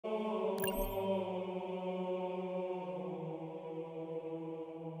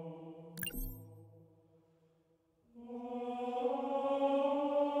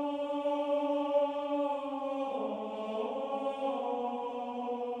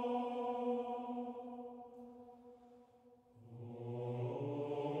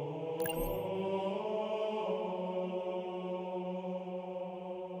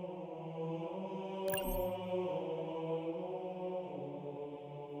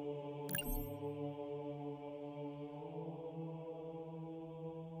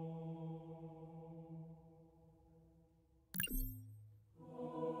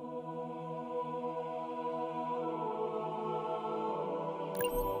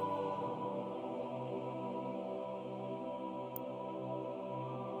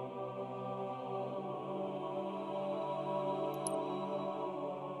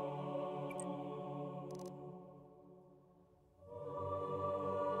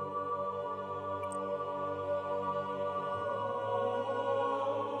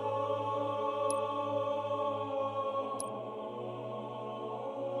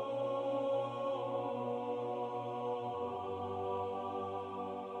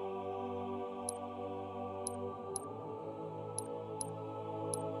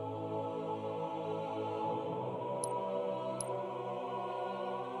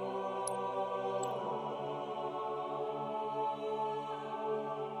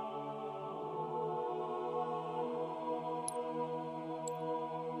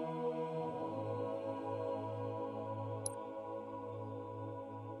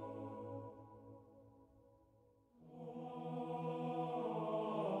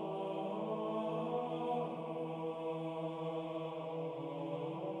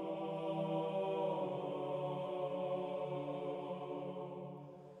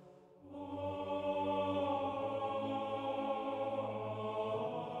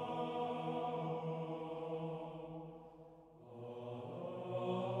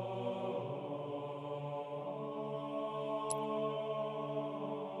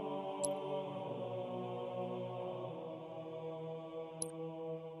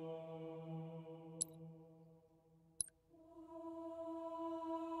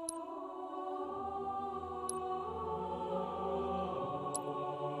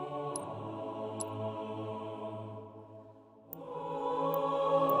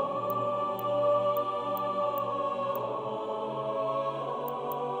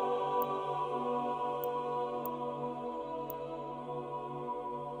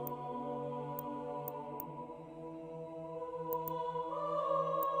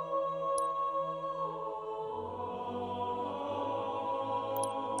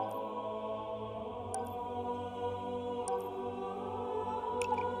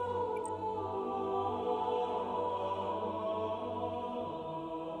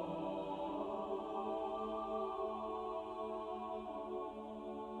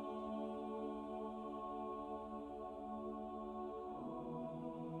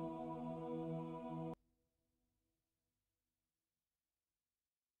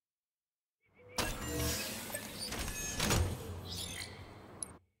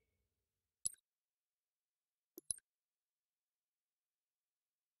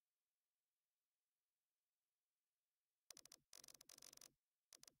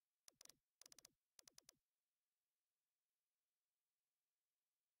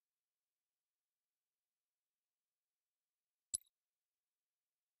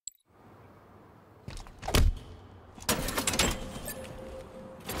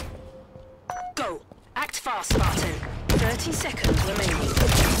fast, Spartan. 30 seconds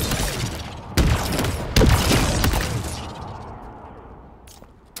remaining.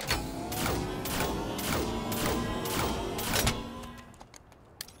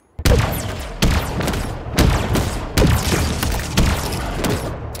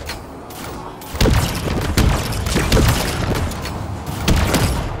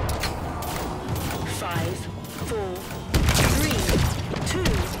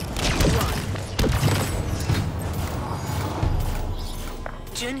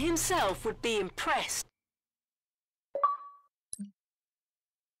 Jun himself would be impressed.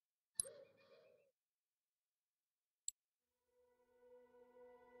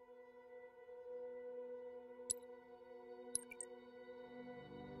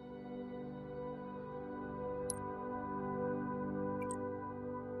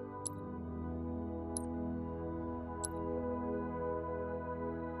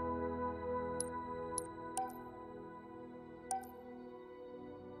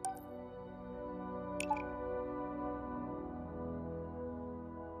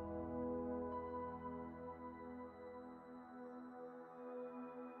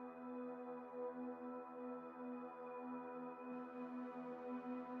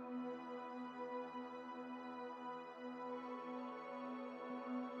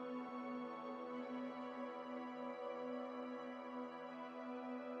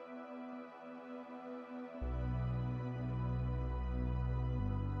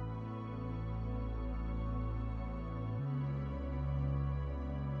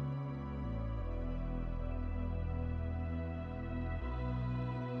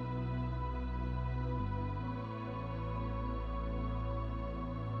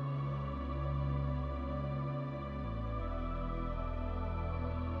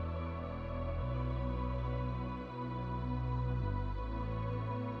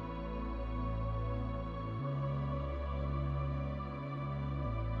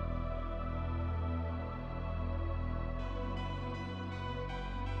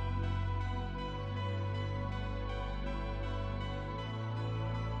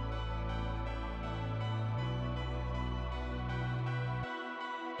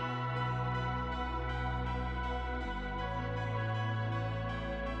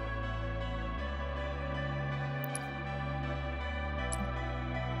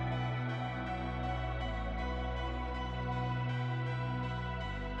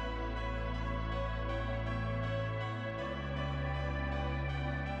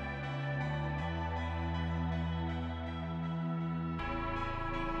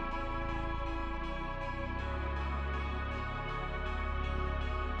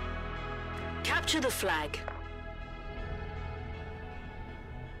 Capture the flag.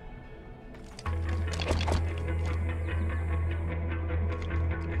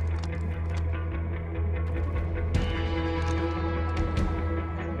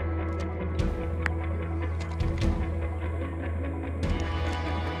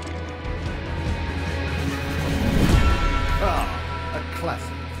 Ah, a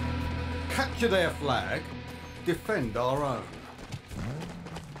classic. Capture their flag, defend our own.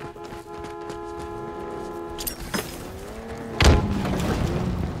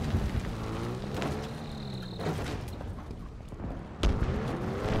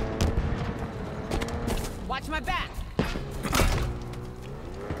 Watch my back!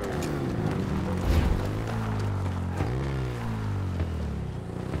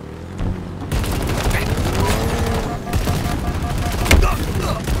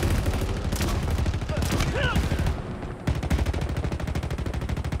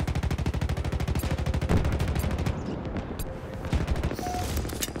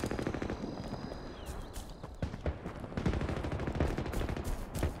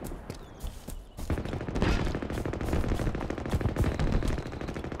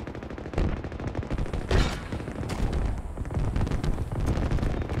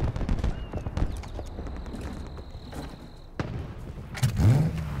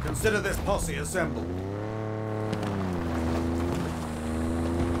 Consider this posse assembled.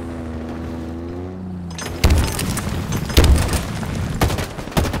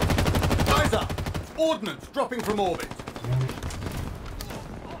 Eyes up! Ordnance dropping from orbit.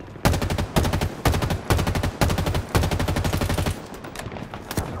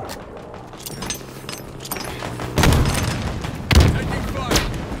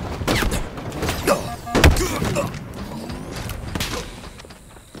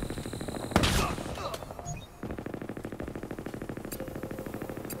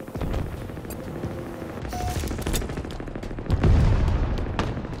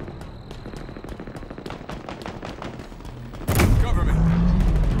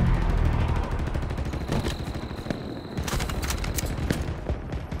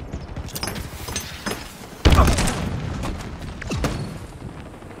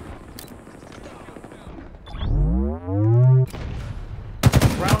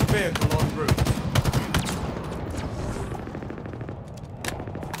 vehicle en route.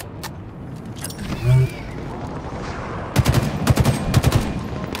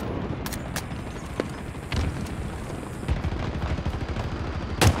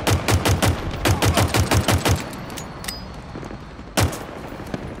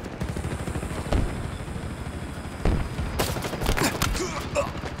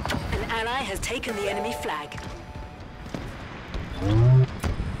 An ally has taken the enemy flag.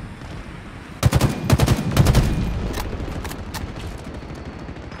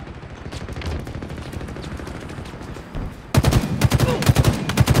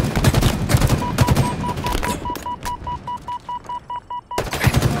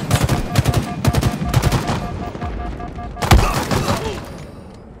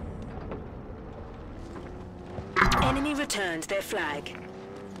 Enemy returned their flag.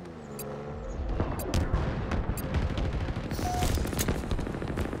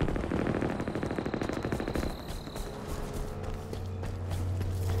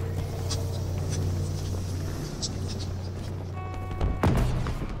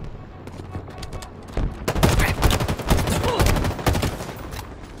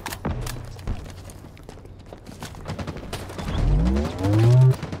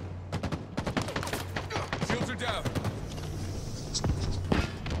 Shields are down.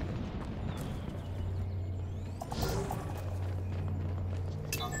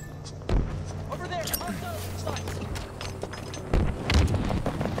 Over there!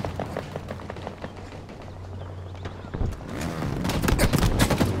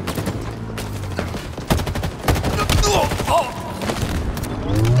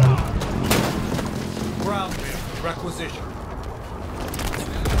 Ground vehicle requisition.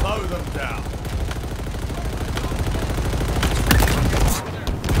 Blow them down.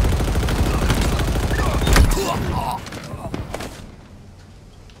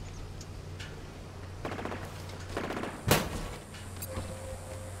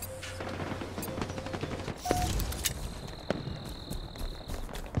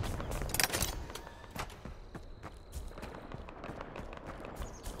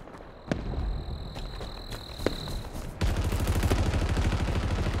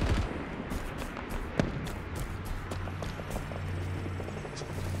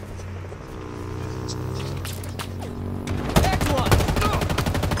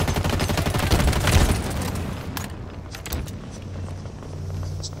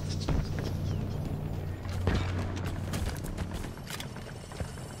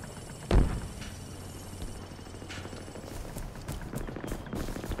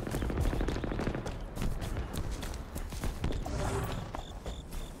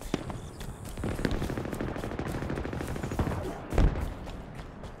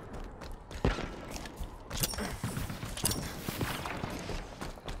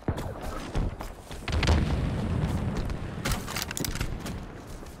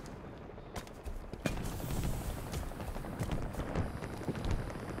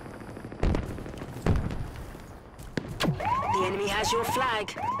 The enemy has your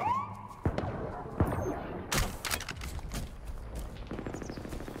flag.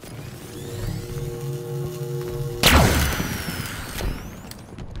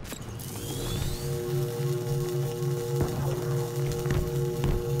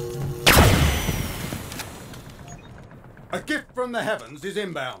 A gift from the heavens is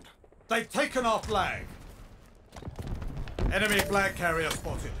inbound. They've taken our flag. Enemy flag carrier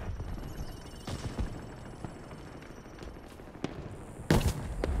spotted.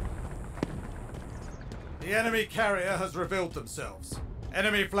 The enemy carrier has revealed themselves.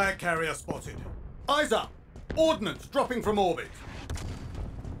 Enemy flag carrier spotted. Eyes up! Ordnance dropping from orbit.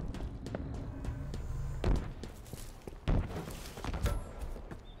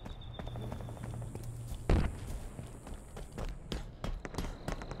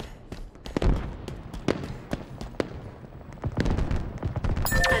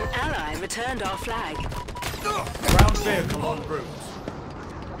 An ally returned our flag. Ground vehicle en route.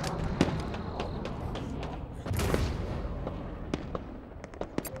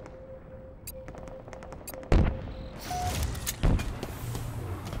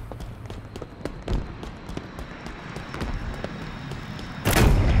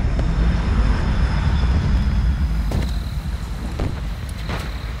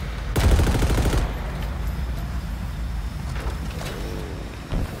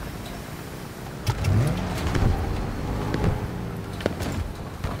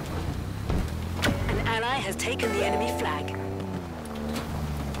 Has taken the enemy flag.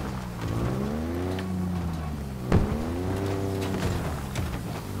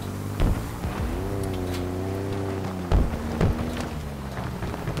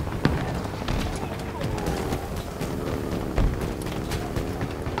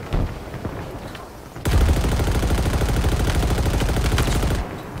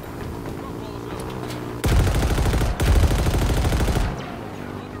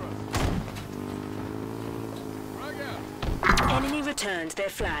 returned their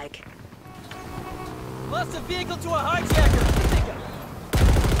flag. Lost a vehicle to a hijacker.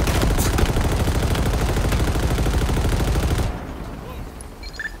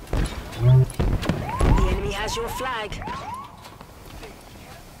 The enemy has your flag.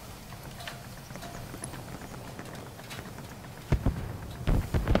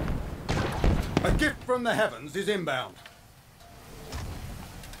 A gift from the heavens is inbound.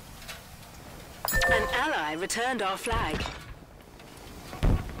 An ally returned our flag.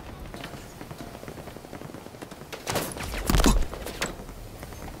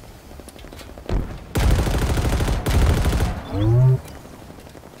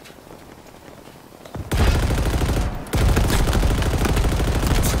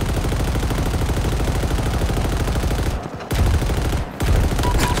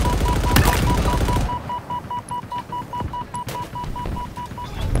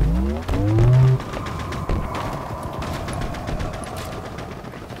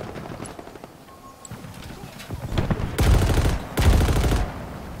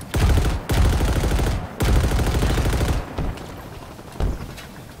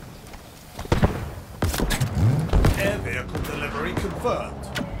 Air vehicle delivery confirmed.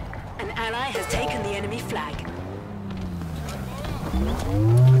 An ally has taken the enemy flag.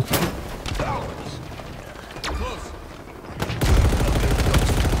 Close.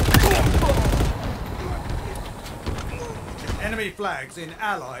 Enemy flags in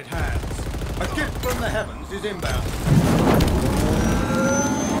Allied hands. A gift from the heavens is inbound.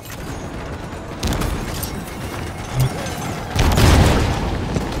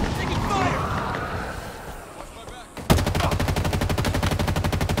 Taking fire! Watch my back.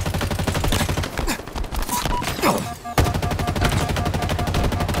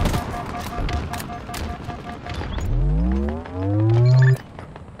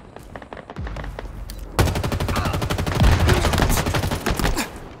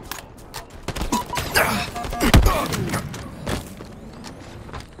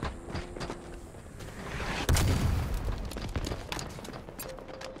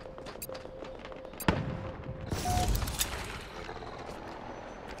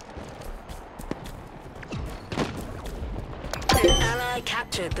 An ally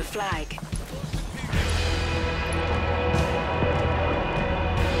captured the flag.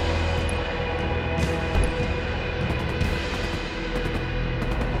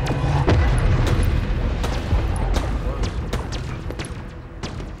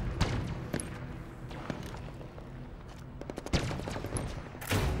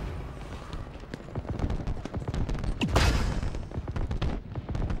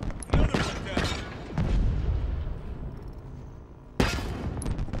 Another one down.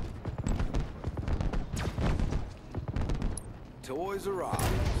 Toys are ours.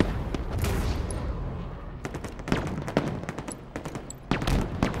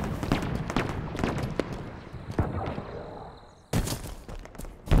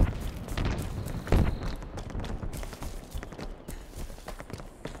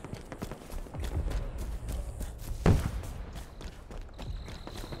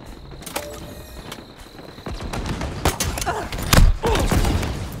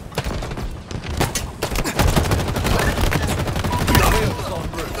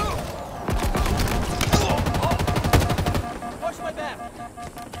 Watch my back!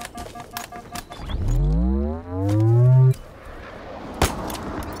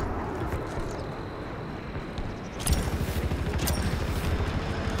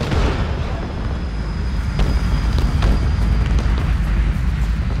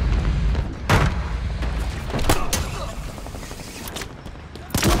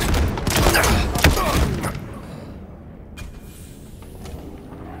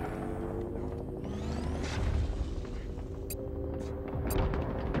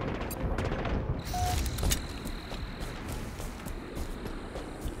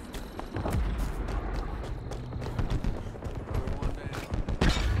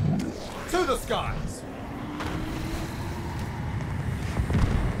 To the skies!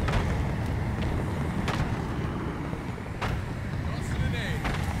 Tossing an aid.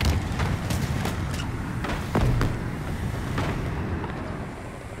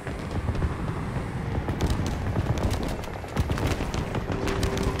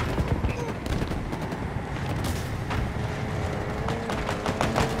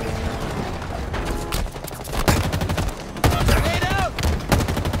 Grenade out!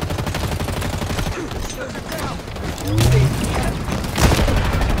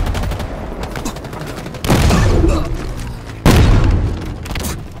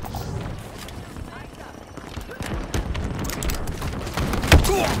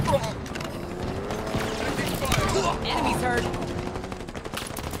 Enemies hurt!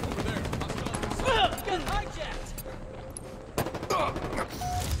 Hijacked!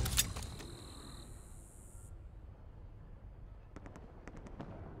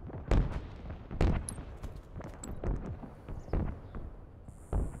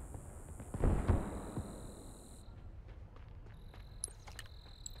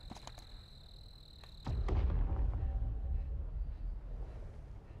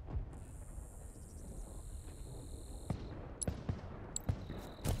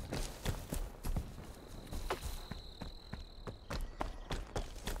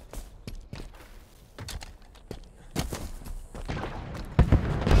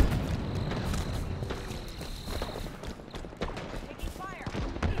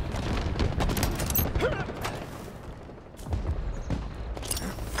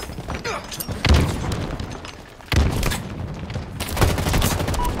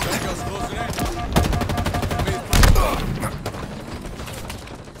 Tango's closing in.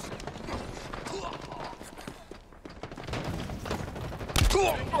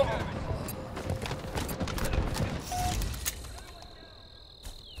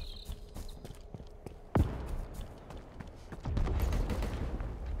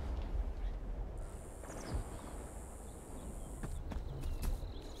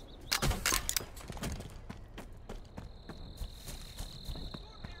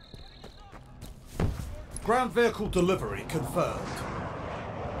 Ground vehicle delivery confirmed.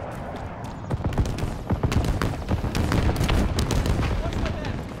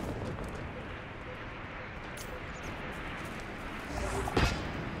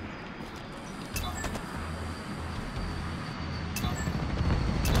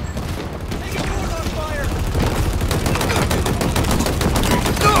 Taking doors on fire!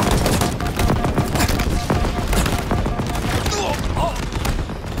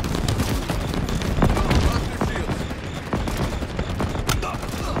 Lock their shields.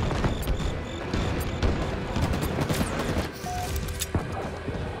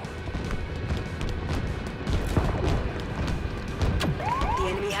 The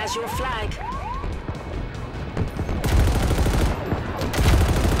enemy has your flag.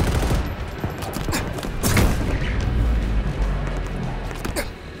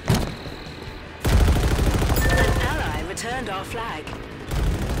 An ally returned our flag.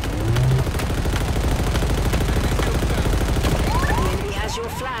 The enemy has your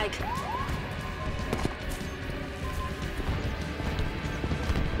flag.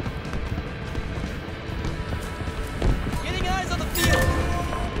 Getting eyes on the field!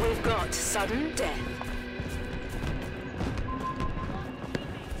 We've got sudden death.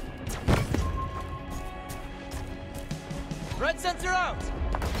 Red sensor out!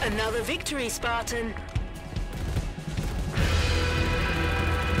 Another victory, Spartan.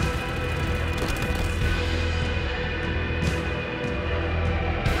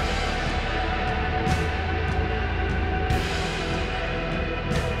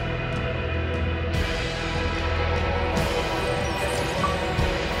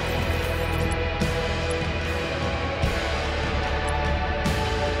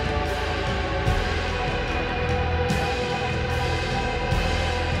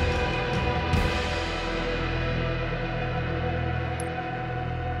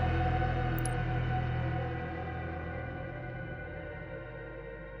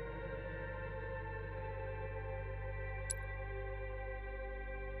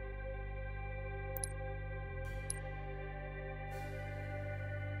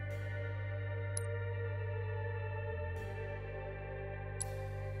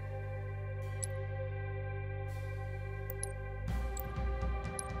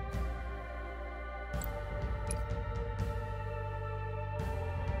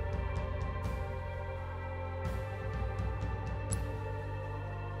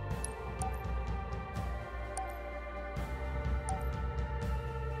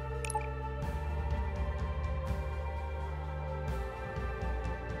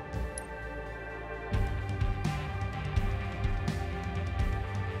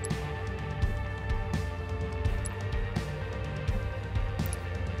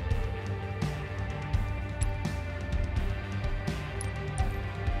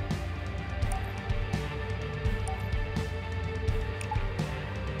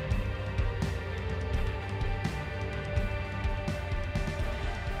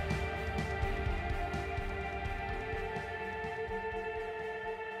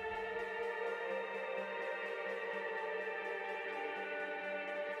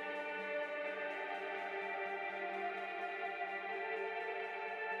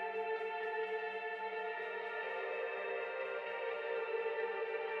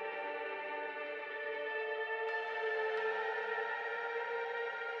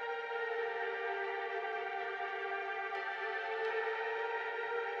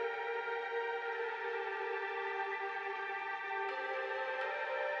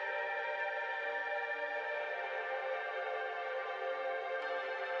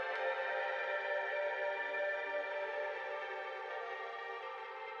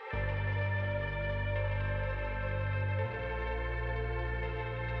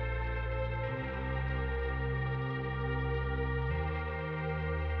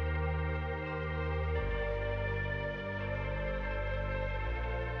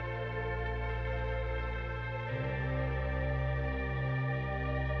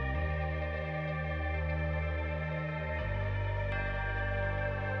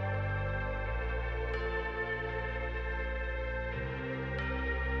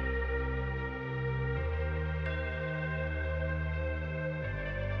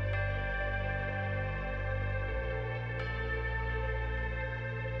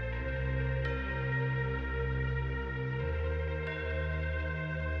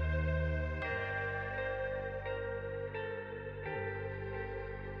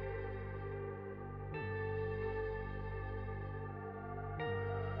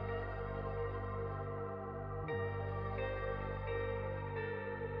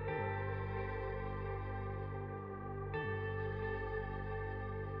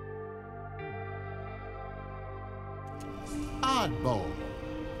 Oddball.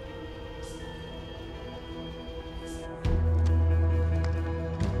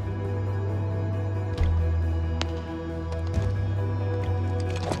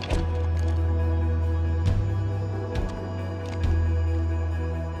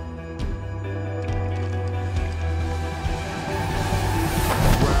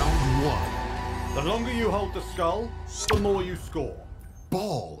 The longer you hold the skull, the more you score.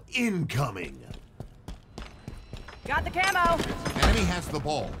 Ball incoming. Got the camo. Enemy has the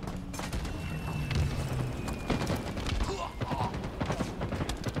ball.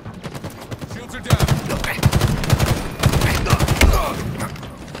 Shields are down.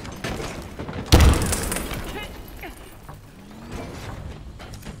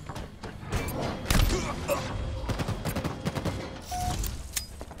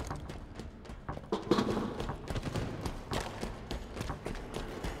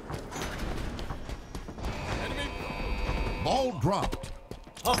 Ball dropped.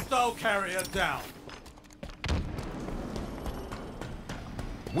 Hostile carrier down.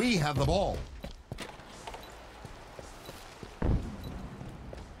 We have the ball.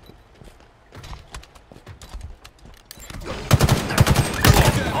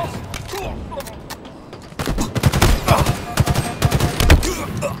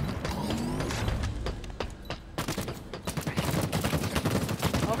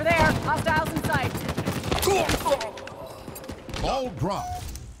 Over there. Hostiles in sight. Ball dropped.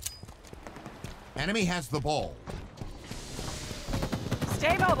 Enemy has the ball.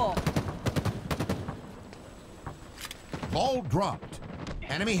 Stay mobile. Ball dropped.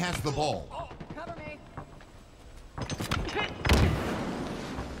 Enemy has the ball. Cover me.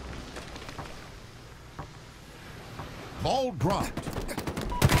 Ball dropped.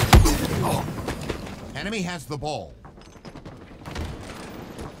 Enemy has the ball.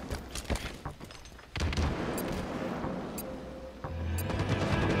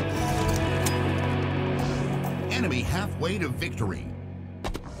 Enemy halfway to victory.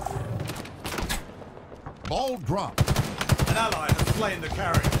 Ball dropped. An ally has slain the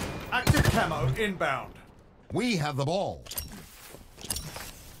carrier. Active camo inbound. We have the ball.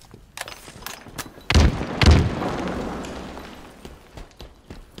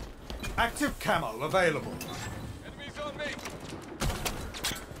 Active camo available. Enemies on me.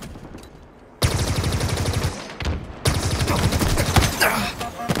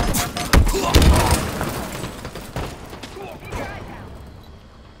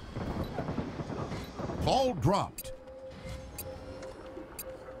 Ball dropped.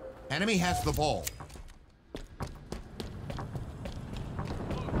 Enemy has the ball.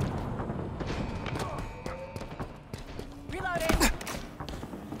 Reloading.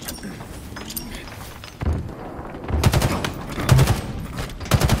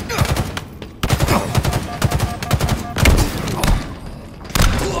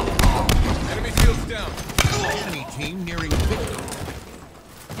 Enemy shields down. Enemy team nearing victory.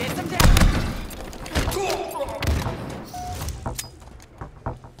 Did some damage.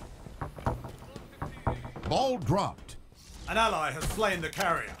 Ball dropped. An ally has slain the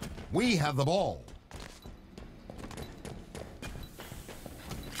carrier. We have the ball.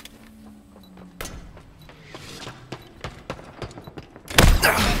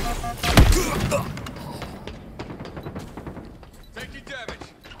 Taking damage.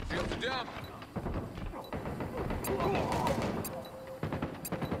 Shields are down.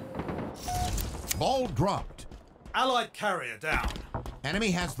 Ball dropped. Allied carrier down.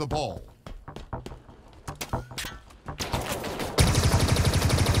 Enemy has the ball.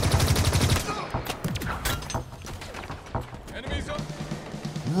 Enemies on.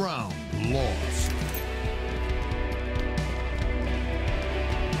 Round lost.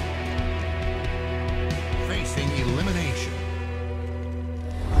 Facing elimination.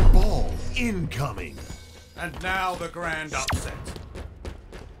 Ball incoming. And now the grand upset.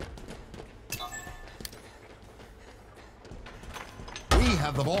 We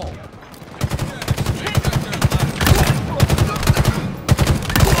have the ball.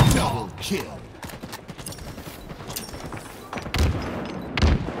 Double kill.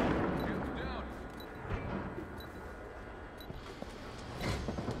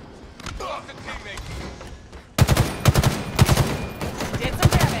 Lost a teammate. Did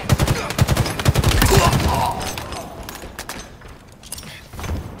some damage.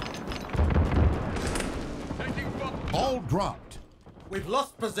 Taking fire. Ball dropped. We've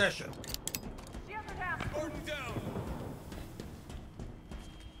lost possession. Shields are down. Spartan down.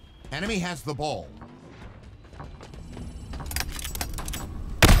 Enemy has the ball.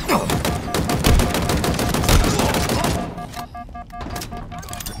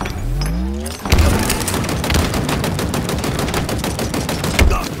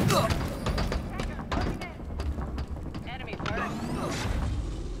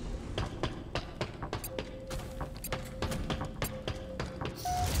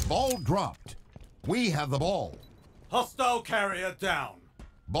 Ball dropped. We have the ball. Hostile carrier down.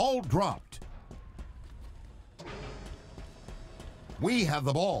 Ball dropped. We have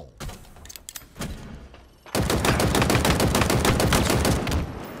the ball.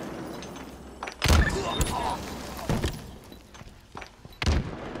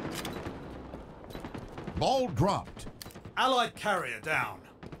 Ball dropped. Allied carrier down.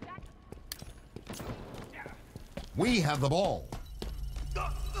 We have the ball.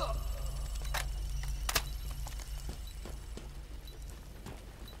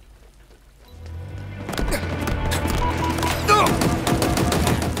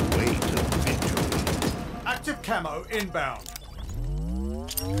 Way to victory. Active camo inbound.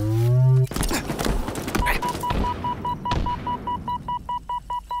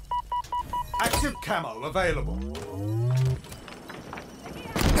 Active camo available.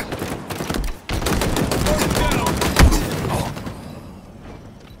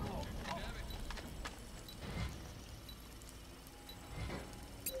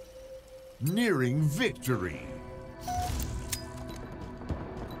 Nearing victory.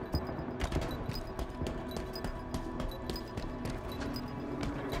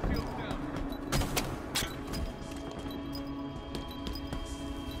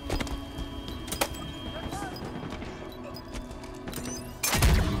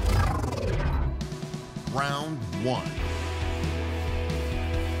 Round 1.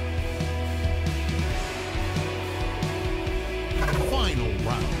 Final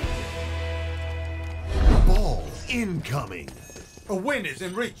round. Ball incoming. A win is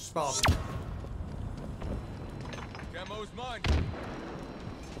in reach, Spartan. Camo's mine.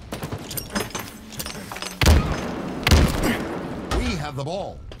 We have the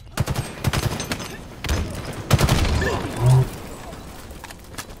ball.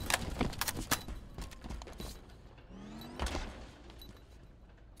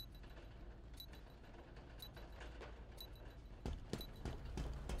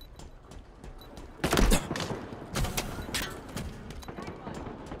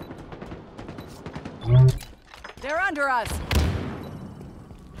 They're under us.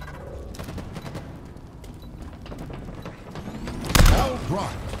 Ball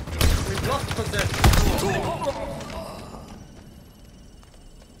dropped. We've lost possession.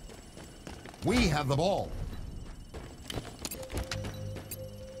 We have the ball.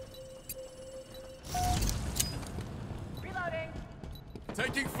 Reloading.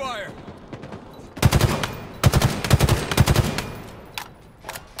 Taking fire.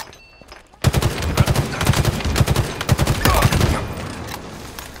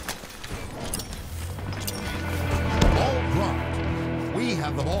 Ball dropped. We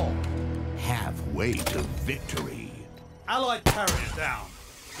have the ball. Halfway to victory. Allied carrier down.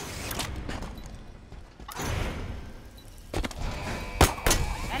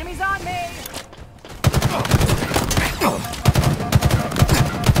 Enemies on me.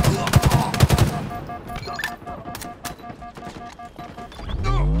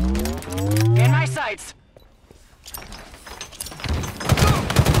 In my sights.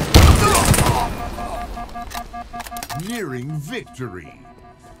 Nearing victory.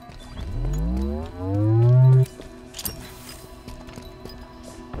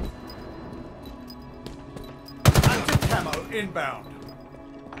 Active camo inbound.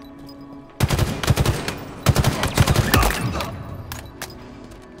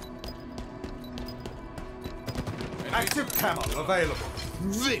 Active camo available.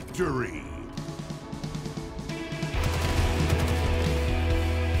 Victory.